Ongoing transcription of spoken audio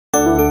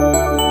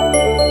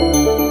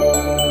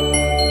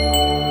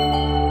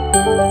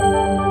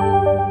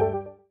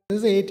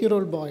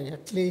8-year-old boy,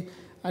 actually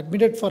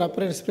admitted for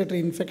upper respiratory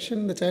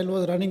infection. The child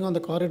was running on the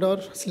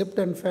corridor, slipped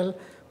and fell,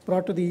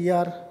 brought to the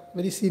ER.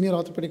 Very senior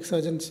orthopedic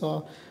surgeon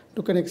saw,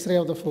 took an X-ray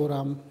of the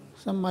forearm,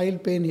 some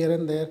mild pain here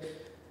and there,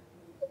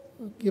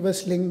 give a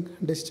sling,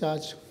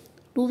 discharge.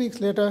 2 weeks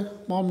later,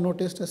 mom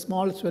noticed a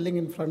small swelling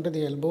in front of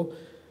the elbow,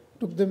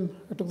 took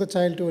the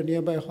child to a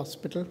nearby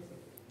hospital,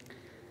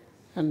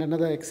 and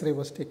another X-ray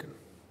was taken.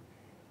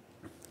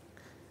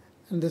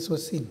 And this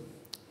was seen.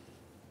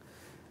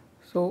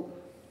 So,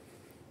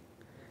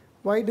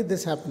 why did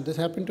this happen? This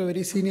happened to a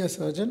very senior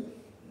surgeon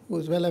who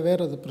is well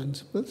aware of the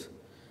principles,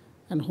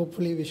 and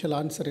hopefully we shall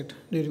answer it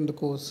during the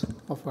course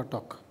of our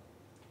talk.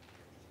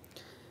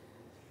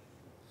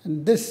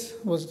 And this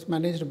was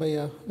managed by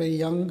a very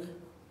young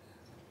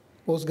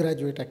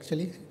postgraduate,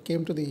 actually,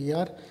 came to the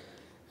ER,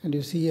 and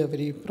you see a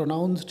very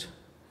pronounced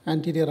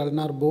anterior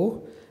ulnar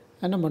bow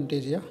and a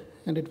Monteggia,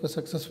 and it was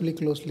successfully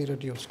closely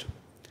reduced.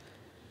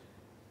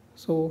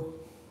 So,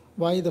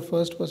 why the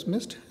first was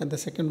missed and the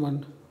second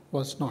one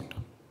was not?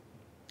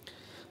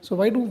 So,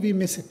 why do we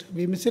miss it?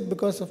 We miss it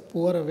because of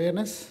poor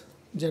awareness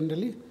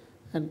generally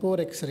and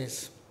poor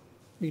X-rays.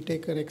 We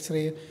take an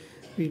X-ray,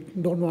 we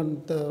don't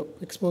want to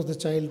expose the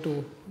child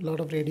to a lot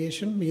of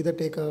radiation. We either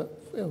take a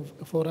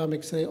forearm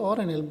X-ray or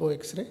an elbow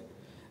X-ray,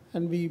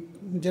 and we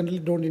generally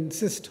don't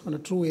insist on a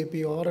true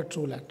AP or a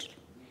true lateral.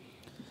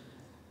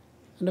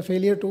 And a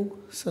failure to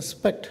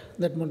suspect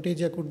that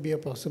Monteggia could be a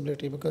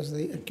possibility, because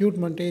the acute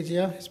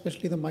Monteggia,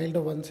 especially the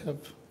milder ones, have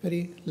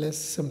very less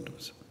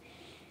symptoms.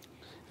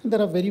 And there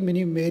are very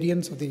many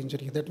variants of the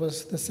injury. That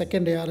was the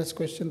second ARS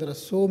question. There are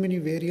so many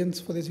variants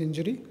for this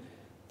injury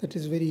that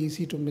it's very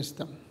easy to miss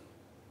them.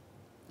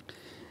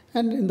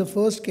 And in the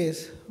first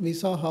case, we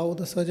saw how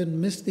the surgeon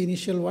missed the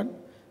initial one,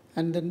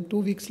 and then 2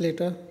 weeks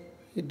later,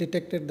 it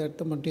detected that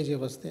the Monteggia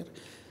was there.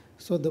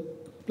 So the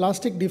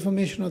plastic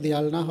deformation of the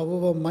ulna,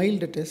 however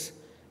mild it is,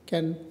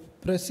 can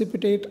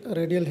precipitate a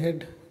radial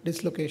head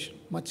dislocation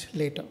much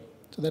later.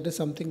 So that is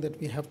something that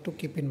we have to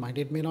keep in mind.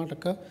 It may not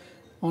occur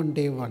on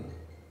day one.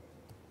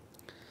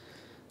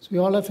 So we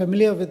all are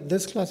familiar with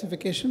this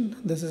classification.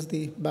 This is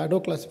the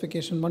Badeau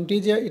classification.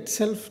 Monteggia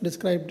itself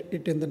described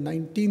it in the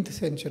 19th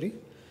century,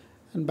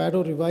 and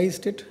Badeau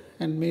revised it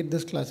and made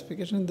this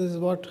classification. This is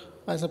what,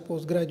 as a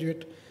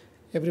postgraduate,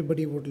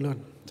 everybody would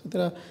learn. So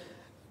there are,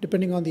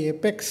 depending on the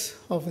apex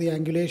of the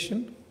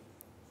angulation,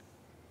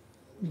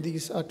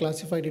 these are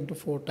classified into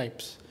 4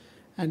 types: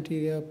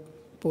 anterior,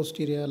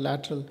 posterior,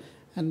 lateral,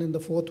 and then the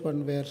fourth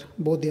one where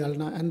both the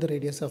ulna and the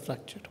radius are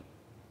fractured.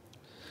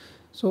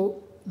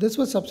 So this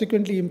was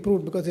subsequently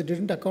improved because it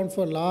didn't account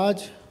for a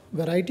large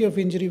variety of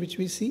injury which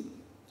we see,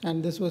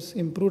 and this was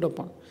improved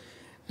upon.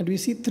 And we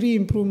see 3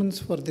 improvements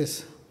for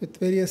this with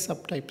various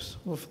subtypes.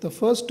 Of the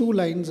first 2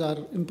 lines are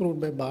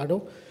improved by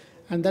Badeau,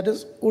 and that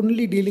is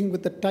only dealing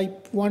with the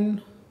type 1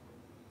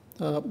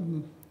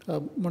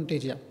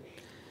 Monteggia.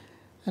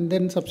 And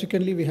then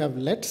subsequently we have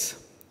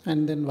Letts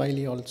and then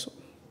Wiley also.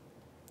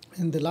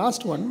 And the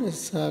last one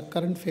is a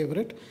current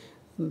favorite.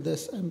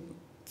 This, I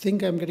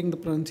think I'm getting the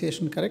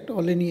pronunciation correct,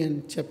 Oleni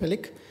and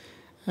Chepelik.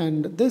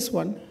 And this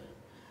one,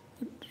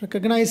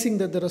 recognizing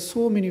that there are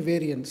so many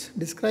variants,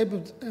 describe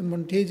a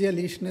Monteggia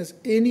lesion as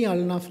any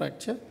ulnar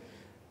fracture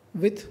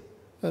with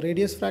a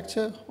radius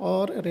fracture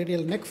or a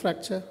radial neck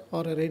fracture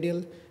or a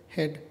radial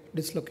head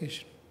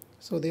dislocation.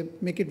 So they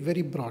make it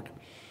very broad.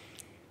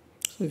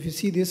 So if you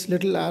see these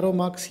little arrow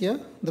marks here,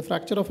 the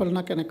fracture of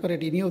ulna can occur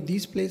at any of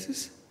these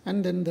places,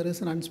 and then there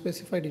is an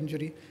unspecified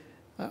injury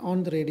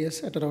on the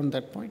radius at around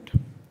that point.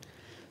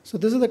 So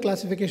this is the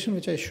classification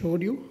which I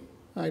showed you.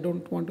 I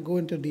don't want to go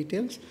into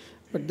details,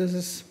 but this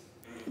is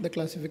the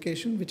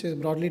classification which is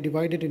broadly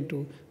divided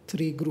into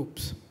 3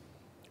 groups.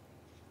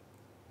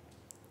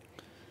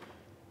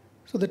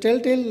 So the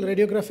telltale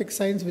radiographic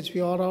signs which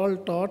we are all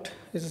taught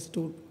is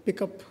to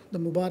pick up the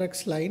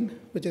Mubarak's line,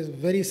 which is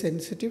very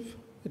sensitive.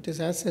 It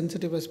is as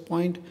sensitive as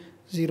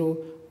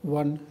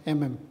 0.01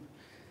 mm.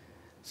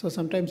 So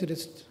sometimes it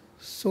is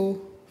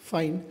so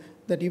fine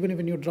that even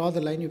when you draw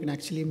the line, you can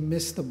actually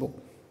miss the bow.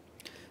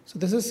 So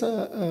this is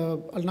a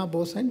ulnar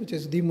bow sign, which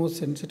is the most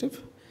sensitive.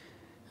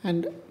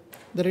 And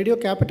the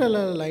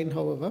radiocapitellar line,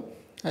 however,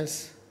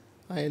 as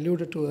I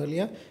alluded to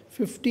earlier,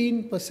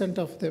 15%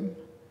 of them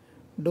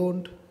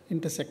don't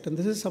intersect. And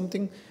this is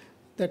something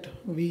that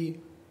we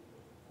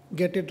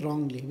get it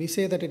wrongly. We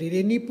say that at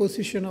any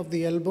position of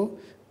the elbow,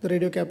 the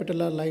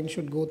radiocapitellar line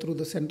should go through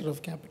the center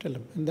of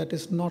capitulum, and that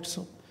is not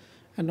so.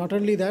 And not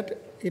only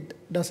that, it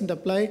doesn't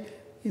apply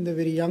in the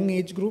very young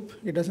age group.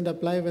 It doesn't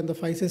apply when the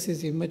physis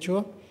is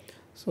immature.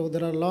 So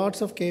there are lots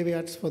of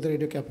caveats for the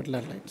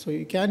radiocapitellar line. So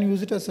you can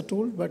use it as a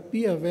tool, but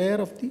be aware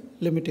of the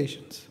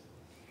limitations.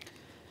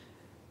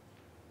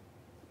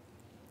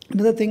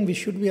 Another thing we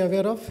should be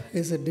aware of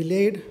is a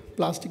delayed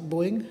plastic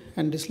bowing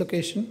and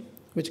dislocation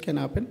which can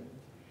happen.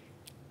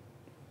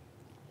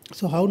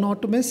 So how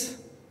not to miss?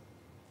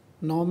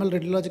 Normal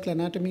radiological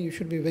anatomy you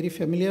should be very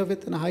familiar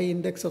with, and a high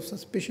index of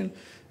suspicion.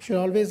 You should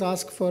always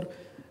ask for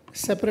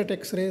separate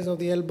X-rays of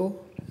the elbow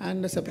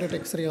and a separate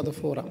X-ray of the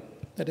forearm.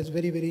 That is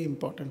very, very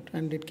important.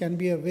 And it can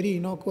be a very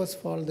innocuous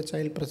fall the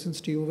child presents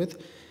to you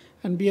with.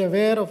 And be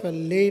aware of a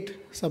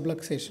late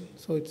subluxation.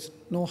 So it's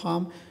no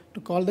harm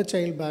to call the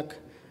child back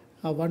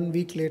 1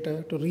 week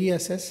later to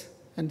reassess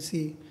and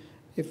see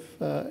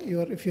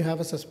if you have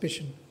a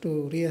suspicion,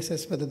 to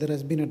reassess whether there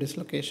has been a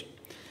dislocation.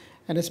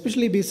 And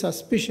especially be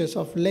suspicious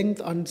of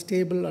length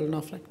unstable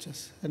ulnar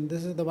fractures. And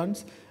this is the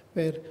ones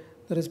where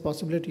there is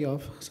possibility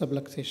of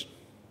subluxation.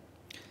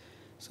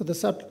 So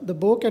the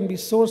bow can be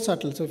so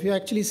subtle. So if you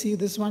actually see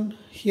this one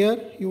here,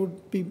 you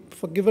would be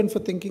forgiven for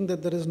thinking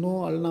that there is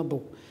no ulnar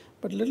bow.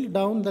 But a little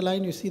down the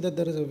line, you see that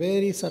there is a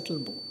very subtle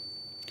bow.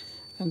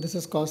 And this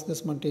has caused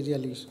this Monteggia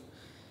lesion.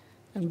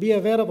 And be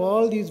aware of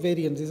all these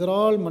variants. These are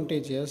all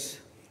Monteggias.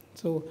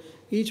 So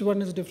each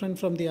one is different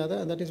from the other,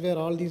 and that is where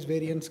all these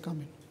variants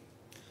come in.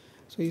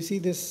 So you see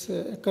this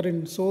occur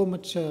in so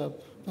much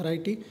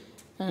variety.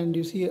 And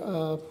you see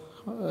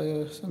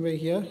somewhere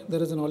here,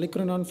 there is an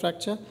olecranon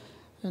fracture,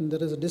 and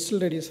there is a distal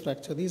radius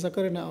fracture. These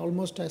occur in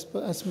almost as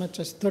much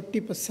as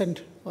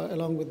 30%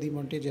 along with the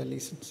Monteggia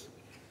lesions.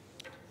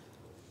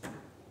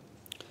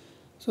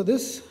 So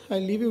this, I'll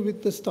leave you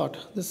with this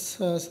thought. This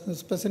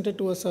is presented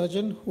to a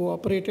surgeon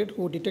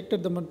who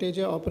detected the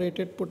Monteggia,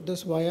 operated, put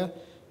this wire.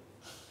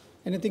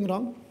 Anything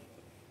wrong?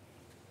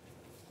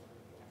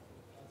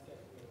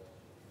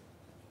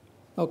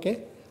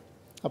 Okay.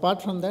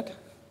 Apart from that,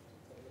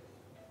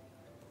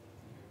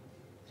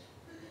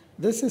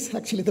 this is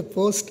actually the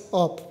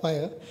post-op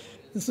wire.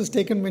 This was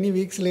taken many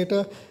weeks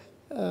later,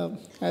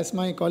 as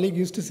my colleague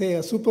used to say,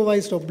 a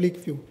supervised oblique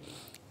view.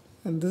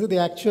 And this is the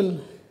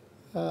actual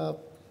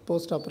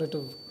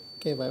post-operative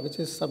KY, which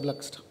is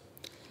subluxed.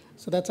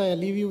 So that's why I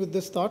leave you with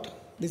this thought.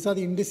 These are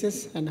the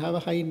indices, and have a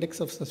high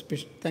index of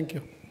suspicion. Thank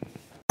you.